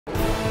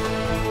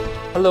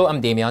Hello,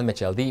 I'm Damian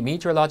Mitchell. The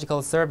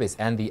Meteorological Service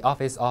and the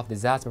Office of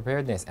Disaster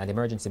Preparedness and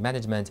Emergency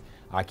Management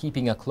are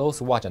keeping a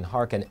close watch on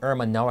Hurricane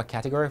Irma, now a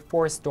Category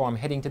 4 storm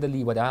heading to the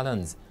Leeward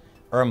Islands.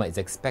 Irma is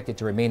expected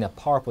to remain a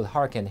powerful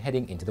hurricane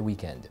heading into the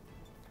weekend.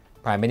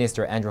 Prime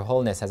Minister Andrew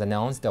Holness has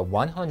announced a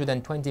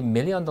 $120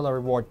 million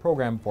reward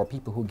program for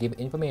people who give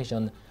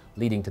information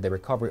leading to the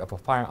recovery of a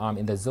firearm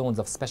in the zones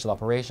of special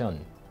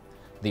operation.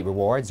 The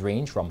rewards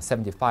range from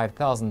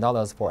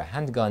 $75,000 for a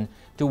handgun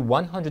to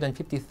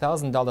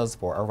 $150,000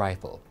 for a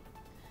rifle.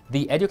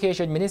 The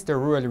Education Minister,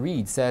 Rural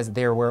Reid, says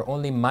there were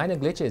only minor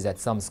glitches at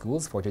some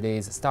schools for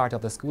today's start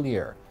of the school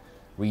year.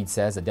 Reid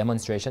says a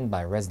demonstration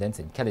by residents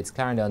in Kellett's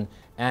Clarendon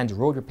and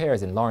road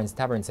repairs in Lawrence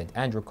Tavern St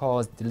Andrew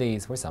caused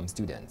delays for some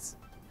students.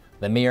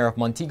 The Mayor of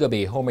Montego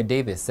Bay, Homer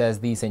Davis, says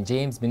the St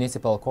James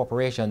Municipal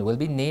Corporation will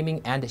be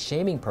naming and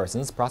shaming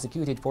persons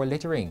prosecuted for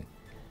littering.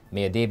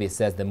 Mayor Davis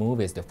says the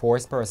move is to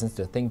force persons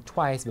to think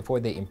twice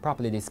before they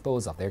improperly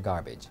dispose of their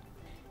garbage.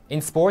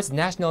 In sports,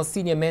 National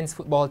Senior Men's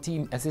Football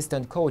Team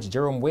Assistant Coach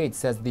Jerome Wade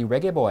says the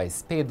Reggae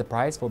Boyz paid the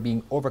price for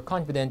being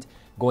overconfident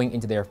going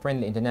into their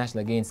friendly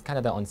international against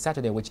Canada on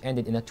Saturday, which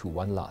ended in a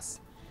 2-1 loss.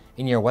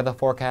 In your weather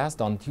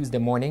forecast, on Tuesday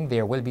morning,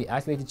 there will be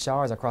isolated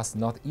showers across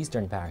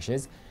northeastern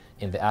parishes.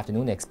 In the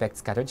afternoon, expect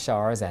scattered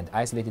showers and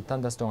isolated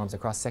thunderstorms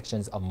across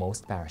sections of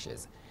most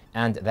parishes.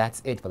 And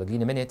that's it for the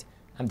Gleaner Minute.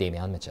 I'm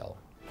Damian Mitchell.